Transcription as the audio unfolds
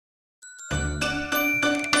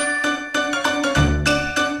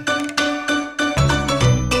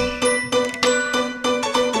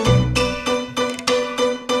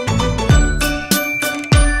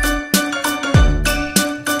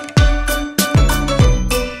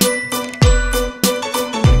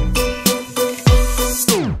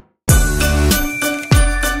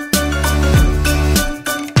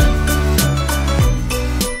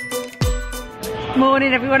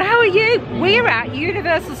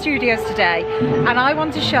studios today and I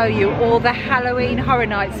want to show you all the Halloween Horror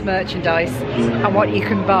Nights merchandise and what you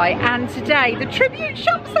can buy. And today the tribute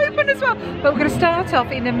shop's open as well, but we're going to start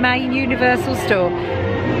off in the main Universal store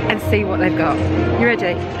and see what they've got. You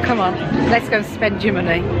ready? Come on, let's go and spend your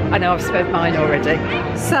money. I know I've spent mine already.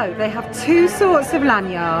 So they have two sorts of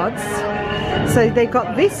lanyards. So they've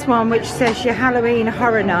got this one which says your Halloween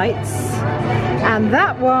Horror Nights, and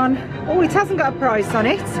that one, oh, it hasn't got a price on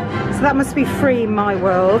it, so that must be free in my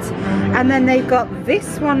world. And then they've got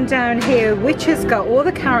this one down here which has got all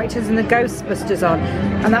the characters and the Ghostbusters on,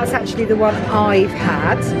 and that's actually the one I've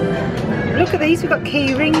had. Look at these, we've got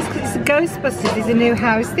key rings because it's the Ghostbusters is a new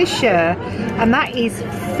house this year, and that is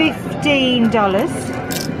 $15.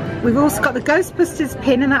 We've also got the Ghostbusters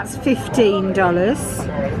pin, and that's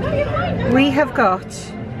 $15. We have got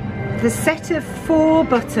the set of 4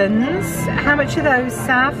 buttons. How much are those,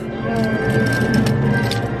 Sav?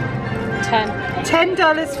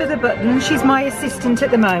 $10 for the buttons. She's my assistant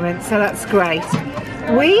at the moment, so that's great.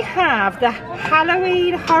 We have the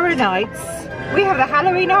Halloween Horror Nights. We have the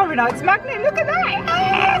Halloween Horror Nights magnet. Look at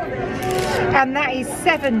that! And that is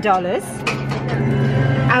 $7.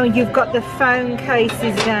 And you've got the phone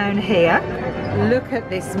cases down here. Look at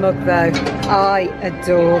this mug though. I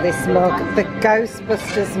adore this mug. The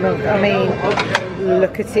Ghostbusters mug. I mean,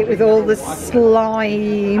 look at it with all the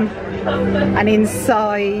slime and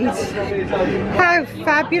inside. How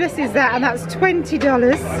fabulous is that? And that's $20.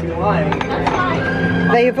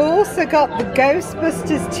 They've also got the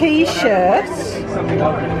Ghostbusters t-shirt.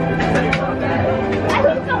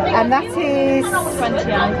 And that is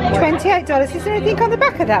 $28. Is there anything on the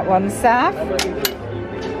back of that one, Sav?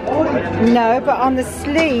 No, but on the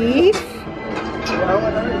sleeve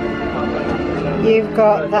you've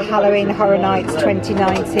got the Halloween Horror Nights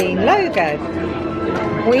 2019 logo.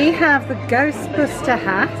 We have the Ghostbuster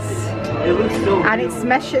hat, and it's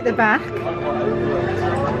mesh at the back,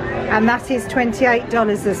 and that is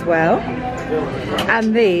 $28 as well.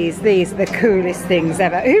 And these are the coolest things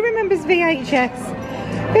ever. Who remembers VHS?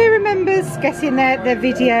 Who remembers getting their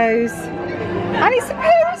videos? And it's a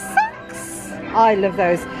pair of socks. I love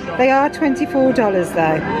those. They are $24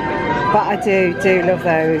 though, but I do love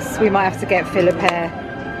those. We might have to get Phil a pair.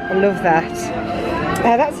 I love that.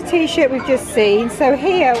 That's a t-shirt we've just seen. So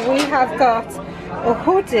here we have got a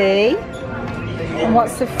hoodie, and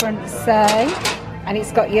what's the front say? And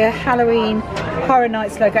it's got your Halloween Horror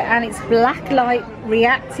Nights logo, and it's black light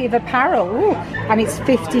reactive apparel. Ooh, and it's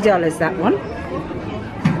 $50, that one.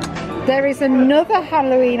 There is another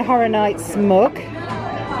Halloween Horror Nights mug,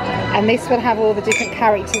 and this will have all the different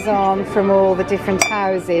characters on from all the different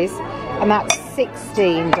houses, and that's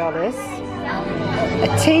 $16. A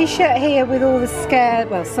t-shirt here with all the scare,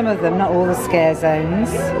 well, some of them, not all the scare zones.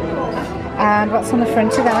 And what's on the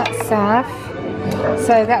front of that, Sav?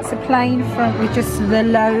 So that's a plain front with just the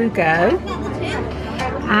logo,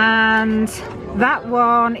 and that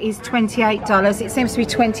one is $28. It seems to be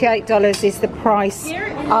 $28 is the price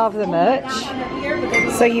of the merch.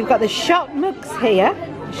 So you've got the shot mugs here,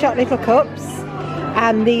 shot little cups,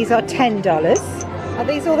 and these are $10. Are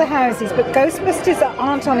these all the houses? But Ghostbusters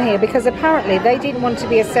aren't on here because apparently they didn't want to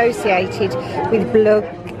be associated with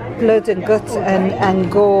blood and gut and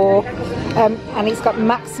gore. And it's got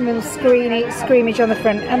maximum screamage on the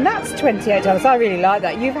front, and that's $28. I really like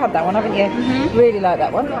that. You've had that one, haven't you? Mm-hmm. Really like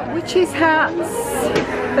that one. Witches hats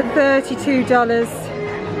for $32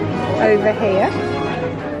 over here.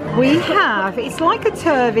 We have, it's like a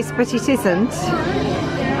Tervis, but it isn't.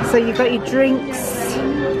 So you've got your drinks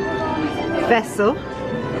vessel,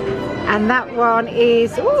 and that one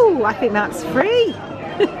is, oh, I think that's free.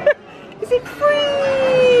 Is it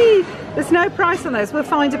free? There's no price on those. We'll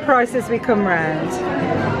find a price as we come round.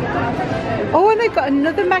 Oh, and they've got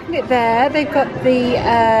another magnet there. They've got the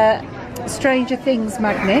Stranger Things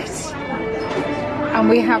magnet. And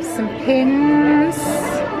we have some pins.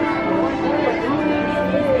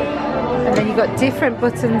 And then you've got different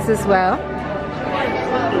buttons as well.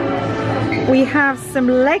 We have some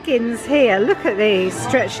leggings here. Look at these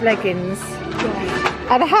stretch leggings.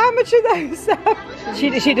 And how much are those?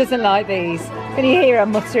 She doesn't like these. Can you hear her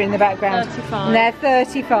mutter in the background? 35. And they're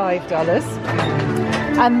 $35.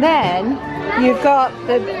 And then you've got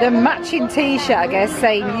the matching t-shirt, I guess,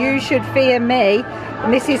 saying "You should fear me."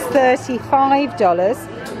 And this is $35.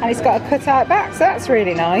 And it's got a cut-out back, so that's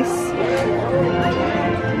really nice.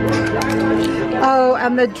 Oh,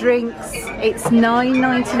 and the drinks, it's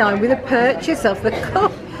 $9.99 with a purchase of the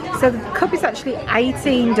cup. So the cup is actually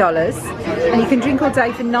 $18, and you can drink all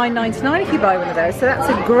day for $9.99 if you buy one of those. So that's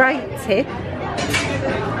a great tip.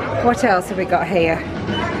 What else have we got here?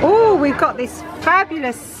 Oh, we've got this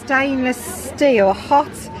fabulous stainless steel, hot,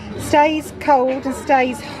 stays cold and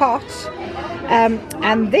stays hot.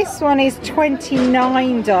 And this one is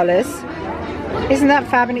 $29. Isn't that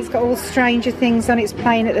fab? And it's got all Stranger Things on its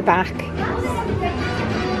plane at the back.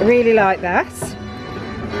 I really like that.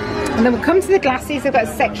 And then we'll come to the glasses. They've got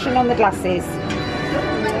a section on the glasses.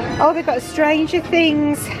 Oh, they've got a Stranger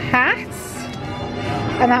Things hat,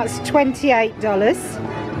 and that's $28.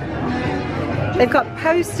 They've got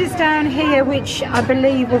posters down here which I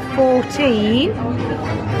believe were $14.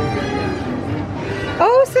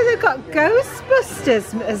 Oh, so they've got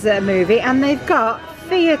Ghostbusters as a movie, and they've got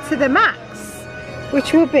Fear to the Max,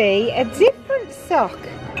 which will be a different sock.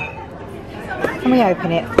 Can we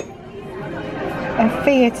open it? And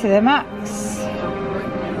Fear to the Max.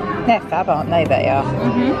 They're fab, aren't they? They are.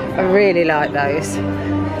 I really like those.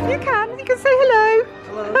 You can say hello.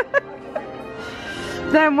 Hello.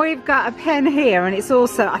 Then we've got a pen here, and it's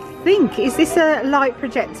also, I think, is this a light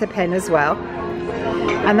projector pen as well?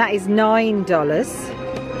 And that is $9.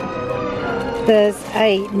 There's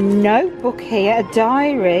a notebook here, a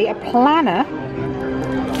diary, a planner,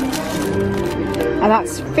 and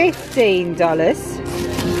that's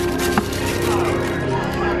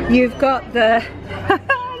 $15. You've got the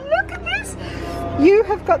look at this. You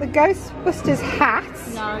have got the Ghostbusters hat.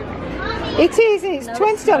 No. It is, and it's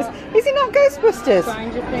 $20. Is it not Ghostbusters?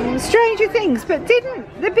 Stranger Things. Stranger Things, but didn't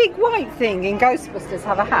the big white thing in Ghostbusters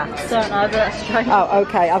have a hat? Don't know, but that's strange. Oh,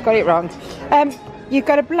 okay, I've got it wrong. You've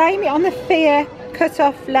got to blame it on the Fear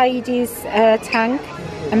cut-off ladies tank,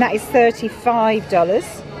 and that is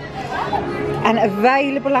 $35. And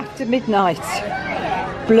available after midnight.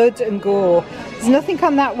 Blood and gore. There's nothing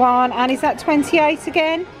on that one, and is that $28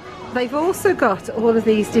 again? They've also got all of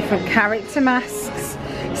these different character masks.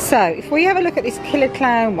 So if we have a look at this Killer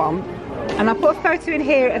Clown one, and I put a photo in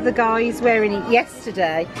here of the guys wearing it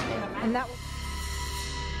yesterday, and that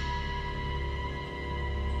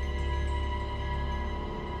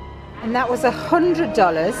was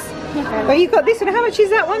 $100. But you've got this one. How much is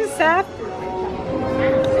that one, Sav?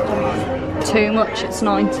 Too much, it's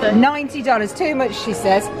 $90. $90, too much, she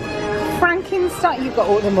says. Frankenstein, you've got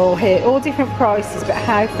all them all here, all different prices, but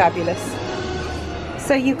how fabulous.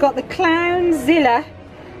 So you've got the Clownzilla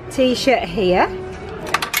t-shirt here.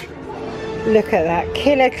 Look at that,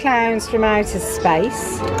 killer clowns from outer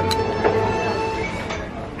space.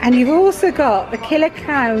 And you've also got the Killer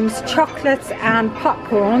Clowns chocolates and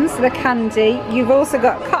popcorns, the candy. You've also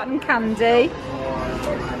got cotton candy.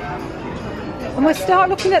 And we'll start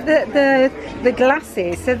looking at the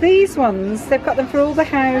glasses. So these ones, they've got them for all the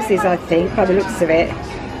houses, I think, by the looks of it.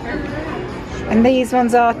 And these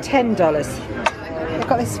ones are $10. They've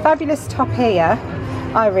got this fabulous top here.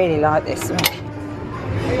 I really like this one.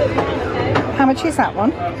 How much is that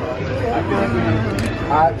one?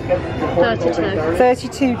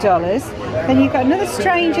 $32. Then you've got another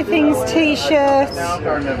Stranger Things t-shirt.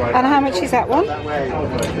 And how much is that one?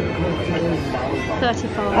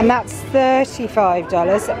 $35. And that's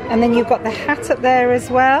 $35. And then you've got the hat up there as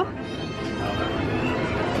well.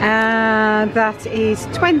 And that is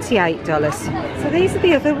 $28. So these are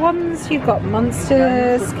the other ones. You've got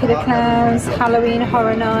Monsters, Killer Clowns, Halloween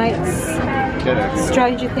Horror Nights,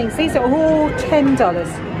 Stranger Things. These are all $10.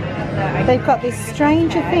 They've got this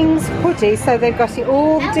Stranger Things hoodie, so they've got it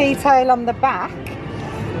all detail on the back,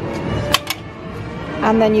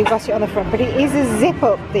 and then you've got it on the front, but it is a zip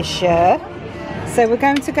up, this shirt. So we're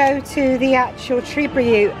going to go to the actual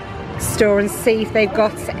Tribute store and see if they've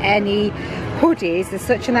got any hoodies as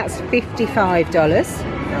such, and that's $55.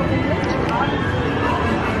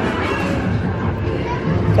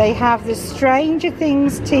 They have the Stranger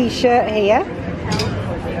Things t-shirt here,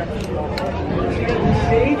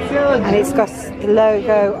 and it's got the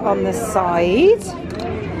logo on the side.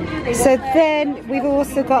 So then we've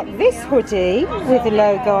also got this hoodie with the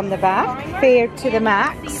logo on the back, Fear to the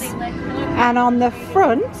Max, and on the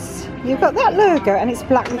front you've got that logo, and it's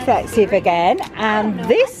black reflective again, and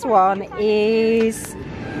this one is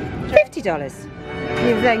 $50.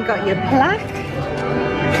 You've then got your plaque,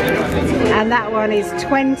 and that one is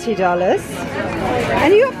 $20.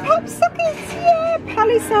 And you have pop sockets, yeah,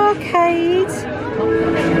 Palace Arcade,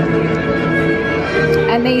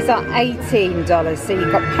 and these are $18. So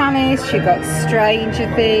you've got Palace, you've got Stranger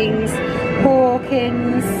Things,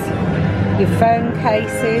 Hawkins, your phone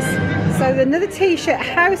cases. So another t-shirt,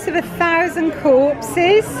 House of 1,000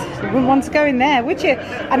 Corpses. You wouldn't want to go in there, would you?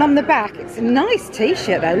 And on the back, it's a nice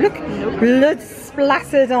t-shirt though. Look, blood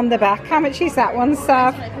splattered on the back. How much is that one,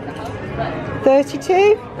 Sav?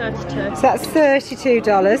 32? 32. So that's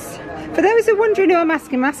 $32. For those who are wondering who I'm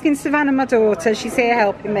asking Savannah, my daughter. She's here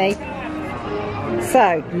helping me.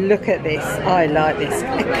 So look at this, I like this.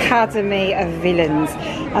 Academy of Villains.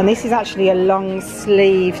 And this is actually a long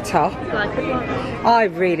sleeve top. I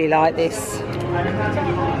really like this.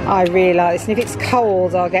 I really like this, and if it's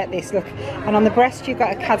cold I'll get this, look. And on the breast you've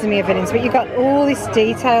got Academy of Villains, but you've got all this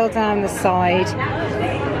detail down the side.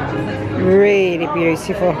 Really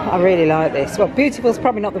beautiful. I really like this. Well, beautiful is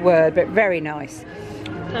probably not the word, but very nice.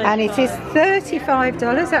 And it is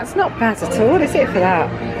 $35. That's not bad at all, is it, for that?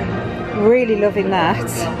 Really loving that.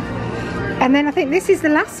 And then I think this is the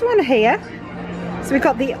last one here. So we've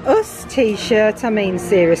got the Us t-shirt. I mean,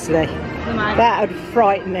 seriously, that would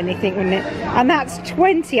frighten anything, wouldn't it? And that's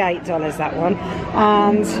 $28, that one.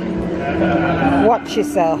 And watch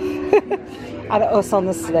yourself. And Us on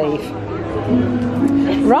the sleeve.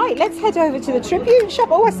 Right, let's head over to the Tribute shop.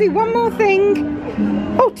 Oh, I see one more thing.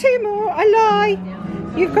 Oh, two more, I lie.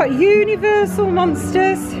 You've got Universal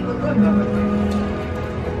Monsters.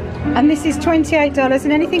 And this is $28.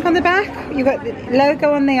 And anything on the back? You've got the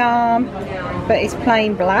logo on the arm, but it's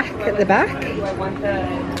plain black at the back.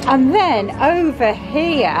 And then over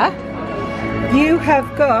here, you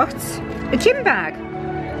have got a gym bag.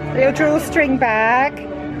 A little drawstring bag.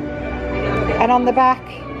 And on the back,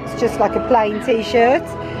 it's just like a plain t-shirt.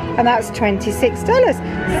 And that's $26. So let's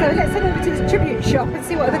head over to the Tribute shop and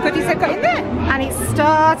see what other goodies they've got in there. And it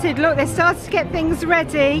started, look, they started to get things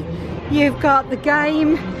ready. You've got the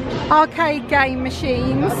arcade game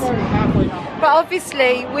machines. But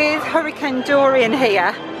obviously with Hurricane Dorian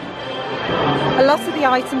here, a lot of the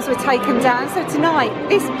items were taken down. So tonight,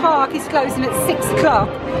 this park is closing at 6 o'clock.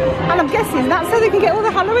 And I'm guessing that's so they can get all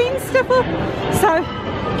the Halloween stuff up. So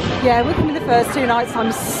yeah, we're coming the first 2 nights.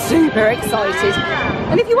 I'm super excited.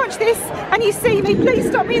 And if you watch this and you see me, please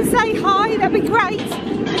stop me and say hi. That'd be great. We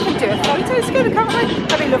can do a photo together, can't we?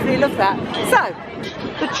 That'd be lovely. Love that. So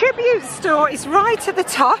the Tribute store is right at the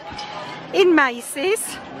top in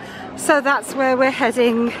Macy's. So that's where we're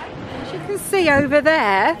heading. As you can see over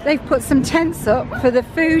there, they've put some tents up for the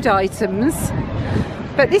food items.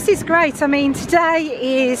 But this is great. I mean, today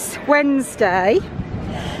is Wednesday.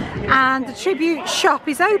 And the Tribute shop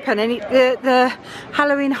is open, and the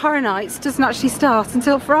Halloween Horror Nights doesn't actually start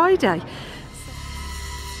until Friday.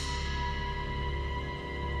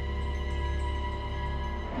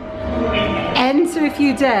 Enter if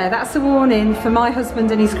you dare. That's a warning for my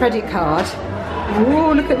husband and his credit card.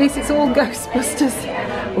 Whoa, look at this, it's all Ghostbusters.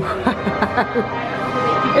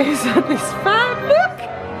 Wow. Isn't this fab? Look!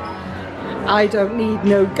 I don't need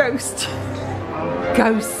no ghost.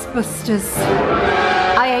 Ghostbusters.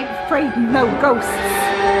 I ain't afraid of no ghosts.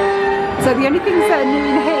 So the only things that are new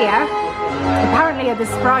in here apparently are the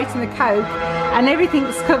Sprite and the Coke, and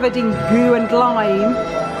everything's covered in goo and grime,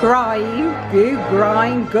 goo,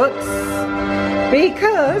 grime, guts,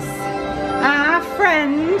 because our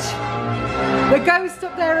friend, the ghost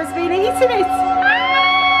up there, has been eating it.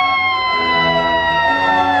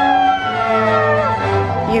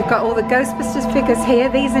 You've got all the Ghostbusters figures here.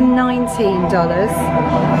 These are $19.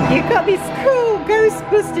 You've got this cool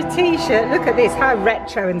Ghostbuster t-shirt. Look at this, how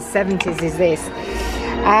retro and 70s is this?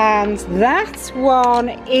 And that one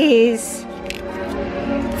is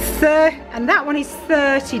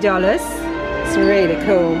 $30. It's really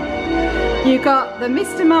cool. You've got the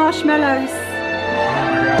Mr. Marshmallows,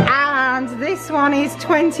 and this one is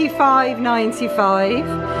 $25.95.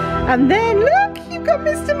 And then look, you've got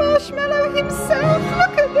Mr. Marshmallow himself.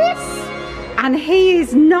 Look at this. And he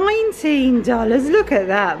is $19. Look at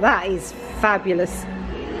that. That is fabulous.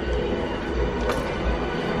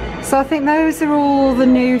 So I think those are all the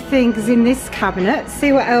new things in this cabinet.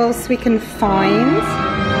 See what else we can find.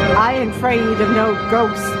 I ain't afraid of no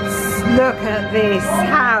ghosts. Look at this.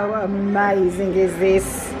 How amazing is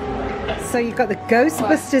this? So you've got the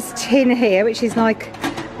Ghostbusters tin here, which is like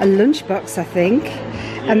a lunchbox, I think.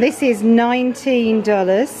 And this is $19.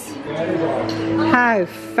 How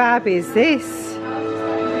fab is this?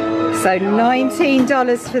 So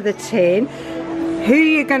 $19 for the tin. Who are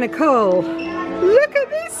you going to call? Look at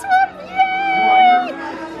this one! Yay!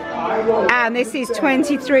 And this is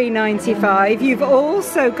 $23.95. You've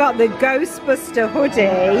also got the Ghostbuster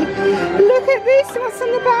hoodie. Look at this. What's on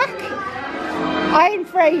the back? I ain't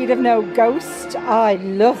afraid of no ghost. I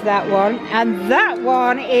love that one. And that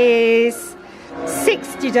one is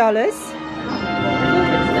 $60.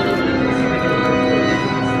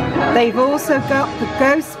 They've also got the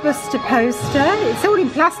Ghostbuster poster. It's all in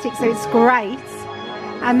plastic, so it's great.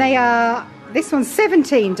 And they are, this one's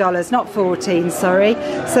 $17, not $14, sorry.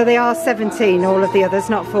 So they are $17, all of the others,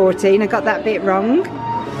 not $14. I got that bit wrong.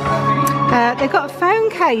 They've got phone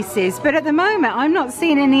cases, but at the moment I'm not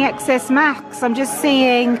seeing any XS Max. I'm just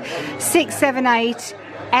seeing 6, 7, 8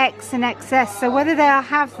 X and XS, so whether they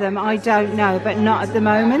have them I don't know, but not at the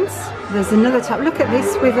moment. There's another type. Look at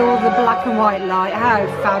this with all the black and white light. How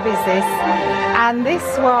fab is this? And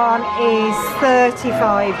this one is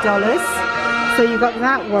 $35, so you've got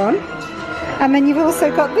that one. And then you've also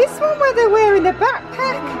got this one where they're wearing the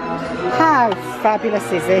backpack. How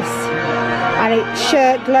fabulous is this? And its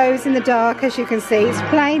shirt glows in the dark, as you can see. It's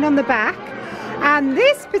plain on the back. And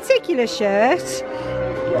this particular shirt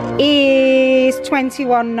is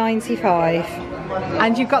 $21.95.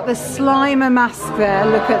 And you've got the Slimer mask there.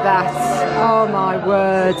 Look at that. Oh my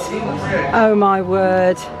word. Oh my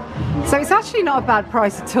word. So it's actually not a bad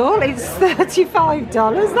price at all. It's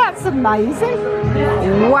 $35. That's amazing.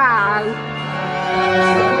 Wow.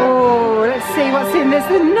 Oh, let's see what's in this.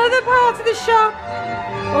 Another part of the shop.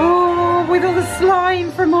 Oh, with all the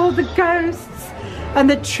slime from all the ghosts and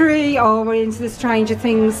the tree. Oh, we're into the Stranger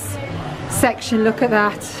Things section. Look at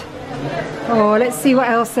that. Oh, let's see what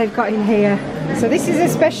else they've got in here. So this is a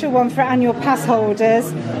special one for annual pass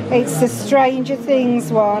holders. It's the Stranger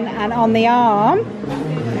Things one, and on the arm,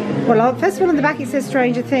 well, first of all on the back it says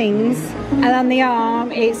Stranger Things, and on the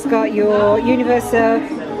arm it's got your Universal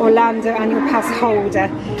Orlando annual pass holder,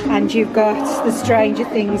 and you've got the Stranger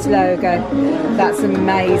Things logo. That's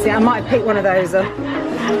amazing. I might pick one of those up.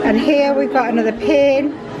 And here we've got another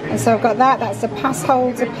pin, and so I've got that. That's a pass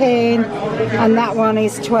holder pin, and that one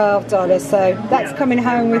is $12. So that's coming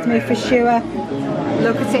home with me for sure.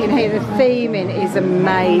 Look at it in here. The theming is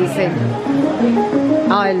amazing.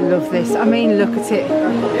 I love this. I mean, look at it.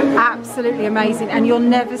 Absolutely amazing. And you'll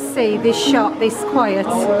never see this shop this quiet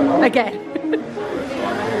again.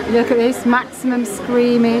 Look at this, maximum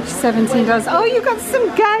screamage, $17. Oh, you've got some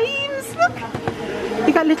games, look.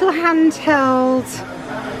 You've got little handheld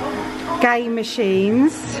game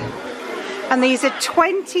machines. And these are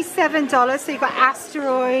 $27, so you've got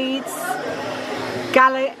Asteroids,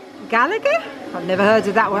 Gallagher? I've never heard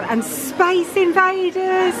of that one. And Space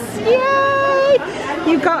Invaders, yay!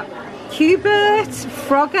 You've got Hubert,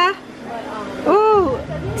 Frogger, oh,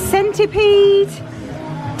 Centipede,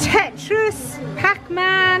 Tetris,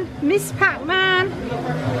 Pac-Man, Miss Pac-Man.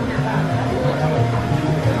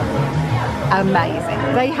 Amazing.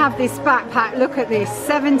 They have this backpack. Look at this,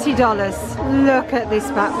 $70. Look at this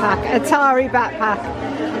backpack. Atari backpack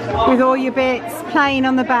with all your bits, plain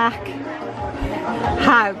on the back.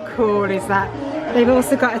 How cool is that? They've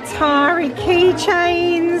also got Atari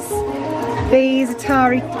keychains. These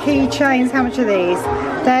Atari keychains, how much are these?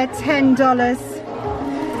 They're $10.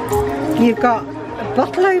 You've got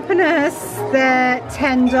bottle openers, they're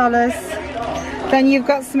 $10. Then you've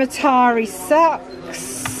got some Atari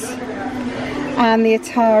socks, and the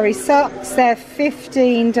Atari socks, they're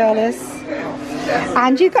 $15.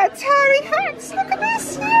 And you've got Atari hats, look at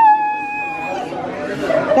this, yay!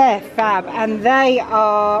 They're fab, and they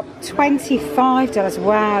are $25.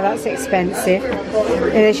 Wow, that's expensive.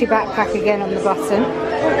 There's your backpack again on the bottom.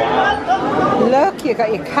 Look, you've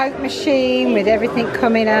got your Coke machine with everything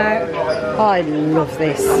coming out. I love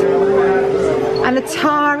this. An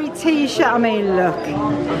Atari t-shirt, I mean look.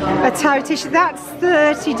 Atari t-shirt, that's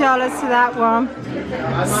 $30 for that one.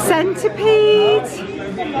 Centipede.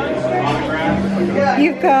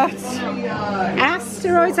 You've got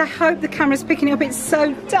Asteroids. I hope the camera's picking it up, it's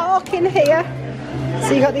so dark in here.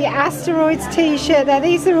 So you've got the Asteroids t-shirt there.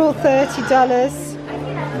 These are all $30.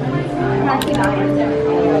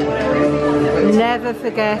 Never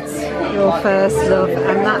forget your first love,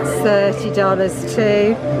 and that's $30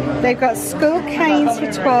 too. They've got school canes for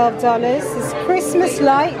 $12. There's Christmas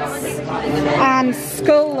lights and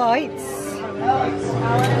skull lights,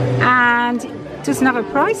 and it doesn't have a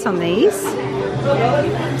price on these.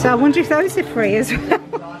 So I wonder if those are free as well.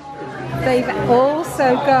 They've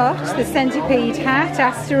also got the Centipede hat,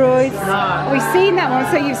 Asteroids. We've seen that one,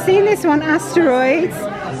 so you've seen this one, Asteroids.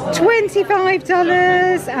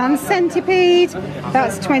 $25, and Centipede,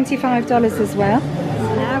 that's $25 as well.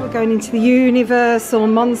 Now we're going into the Universal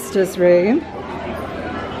Monsters room.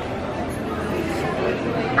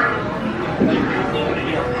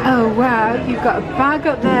 Oh wow, you've got a bag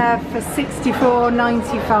up there for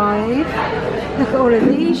 $64.95. Look at all of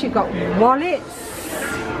these. You've got wallets,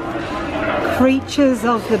 Creatures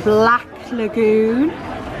of the Black Lagoon.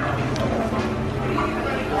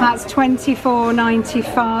 That's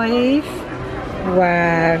 $24.95.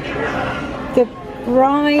 Wow. The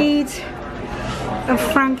Bride of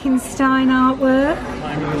Frankenstein artwork.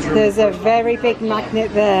 There's a very big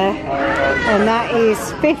magnet there, and that is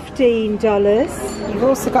 $15. You've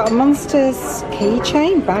also got a Monsters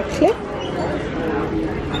keychain back clip.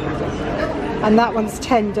 and that one's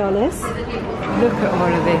 $10. Look at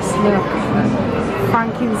all of this, look.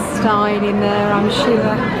 Frankenstein in there, I'm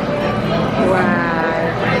sure. Wow.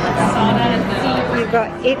 You've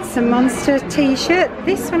got It's a Monster t-shirt.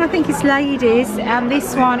 This one I think is ladies, and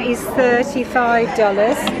this one is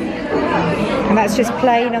 $35. And that's just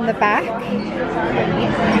plain on the back.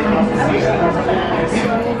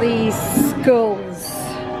 All these skulls.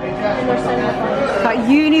 Got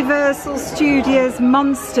Universal Studios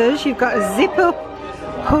Monsters. You've got a zip-up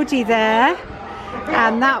hoodie there,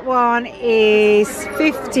 and that one is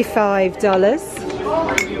 $55.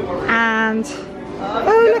 And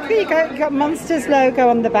oh, look, here you go. You've got Monsters logo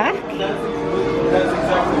on the back.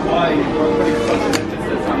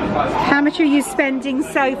 How much are you spending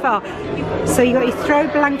so far? So you got your throw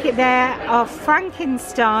blanket there of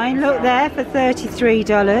Frankenstein, look there, for $33.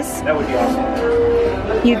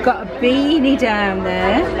 You've got a beanie down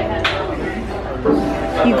there.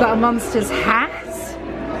 You've got a Monsters hat.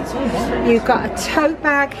 You've got a tote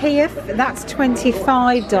bag here, that's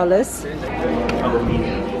 $25.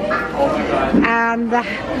 And the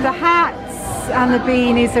hats and the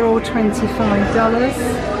beanies are all $25.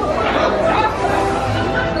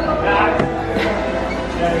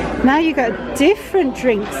 Now you've got a different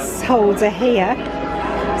drinks holder here.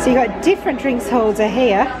 So you've got a different drinks holder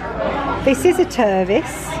here. This is a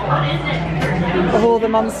Tervis of all the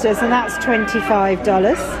monsters, and that's $25.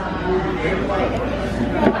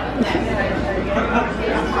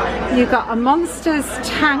 You've got a Monsters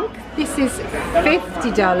tank. This is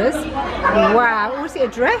 $50. Wow, was it a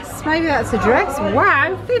dress? Maybe that's a dress.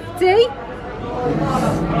 Wow, $50.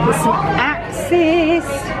 There's some axes.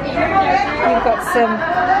 You've got some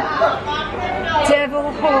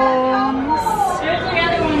devil horns.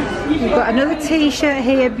 You've got another t-shirt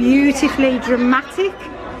here, beautifully dramatic,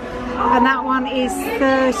 and that one is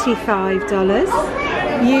 $35.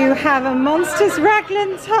 You have a Monsters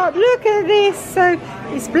raglan top. Look at this. So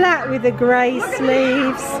it's black with the grey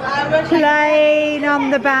sleeves, plain on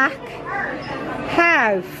the back.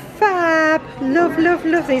 How fab. Love, love,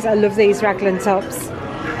 love these. I love these raglan tops.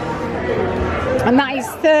 And that is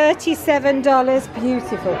 $37.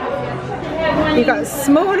 Beautiful. You've got a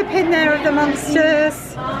smaller pin there of the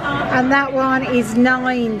Monsters, and that one is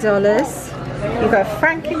 $9. You've got a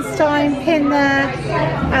Frankenstein pin there,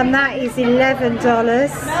 and that is $11.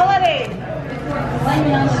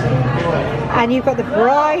 And you've got the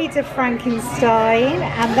Bride of Frankenstein,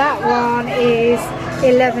 and that one is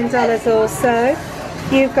 $11 also.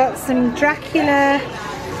 You've got some Dracula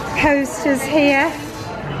posters here.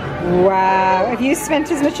 Wow, have you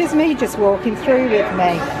spent as much as me just walking through with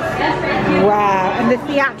me? Wow, and the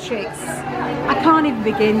theatrics, I can't even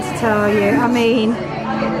begin to tell you. I mean,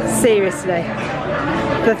 seriously,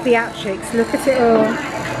 the theatrics, look at it all.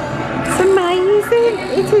 It's amazing,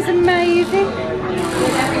 it is amazing.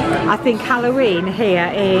 I think Halloween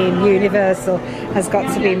here in Universal has got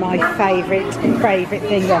to be my favourite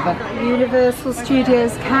thing ever. Universal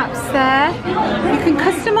Studios caps there. You can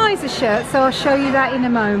customise a shirt, so I'll show you that in a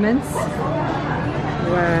moment.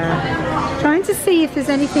 Wow. Trying to see if there's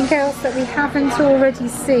anything else that we haven't already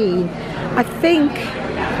seen. I think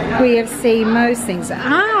we have seen most things.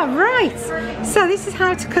 Ah, right. So this is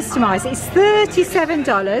how to customise. It's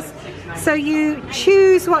 $37. So you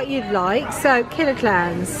choose what you'd like. So Killer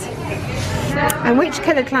Clowns. And which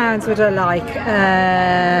Killer Clowns would I like?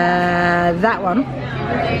 That one.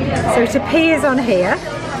 So it appears on here.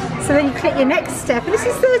 So then you click your next step, and this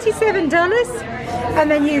is $37. And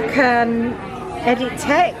then you can edit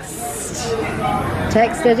text.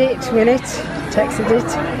 Text edit, will it? Text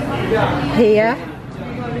edit. Here.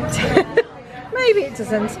 Maybe it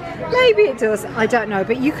doesn't. Maybe it does. I don't know.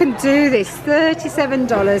 But you can do this.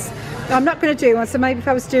 $37. I'm not going to do one, so maybe if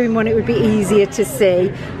I was doing one it would be easier to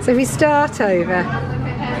see. So we start over.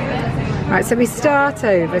 Right, so we start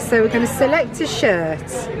over. So we're going to select a shirt.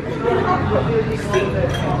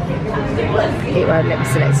 It won't let me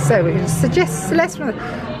select. So we're going to select one.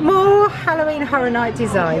 More Halloween Horror Night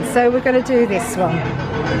design. So we're going to do this one.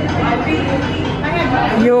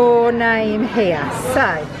 Your name here.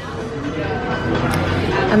 So.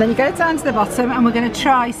 And then you go down to the bottom, and we're going to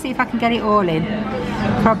try, see if I can get it all in.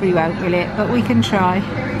 Probably won't, will it? But we can try.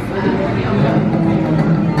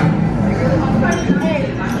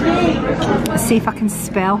 Let's see if I can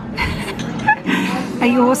spell. Are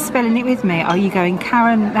you all spelling it with me? Are you going,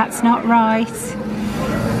 Karen, that's not right?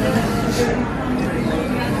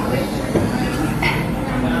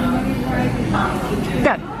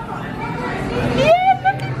 Go. Yeah,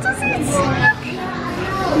 look, it does it. Look.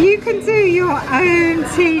 You can do your own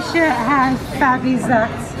t-shirt. How fab is that?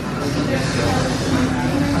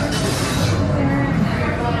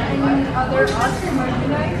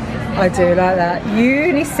 I do like that.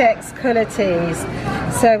 Unisex colour tees.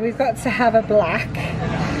 So we've got to have a black,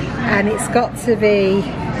 and it's got to be,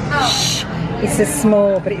 it's a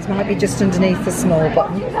small, but it might be just underneath the small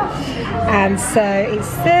button. And so it's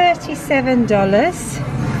 $37.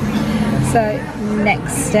 So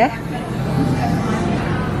next step.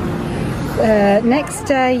 Next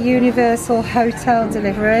day, universal hotel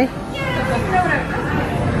delivery.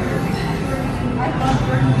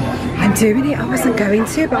 I'm doing it. I wasn't going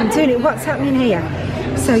to, but I'm doing it. What's happening here?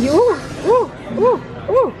 So you,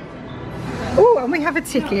 and we have a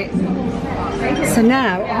ticket. So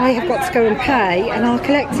now I have got to go and pay, and I'll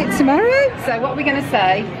collect it tomorrow. So what are we going to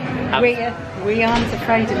say? We aren't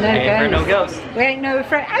afraid of no ghosts. We ain't no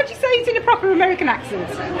afraid. How do you say it in a proper American accent?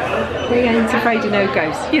 We ain't afraid of no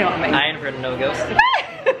ghosts. You know what I mean? I ain't afraid of no ghosts.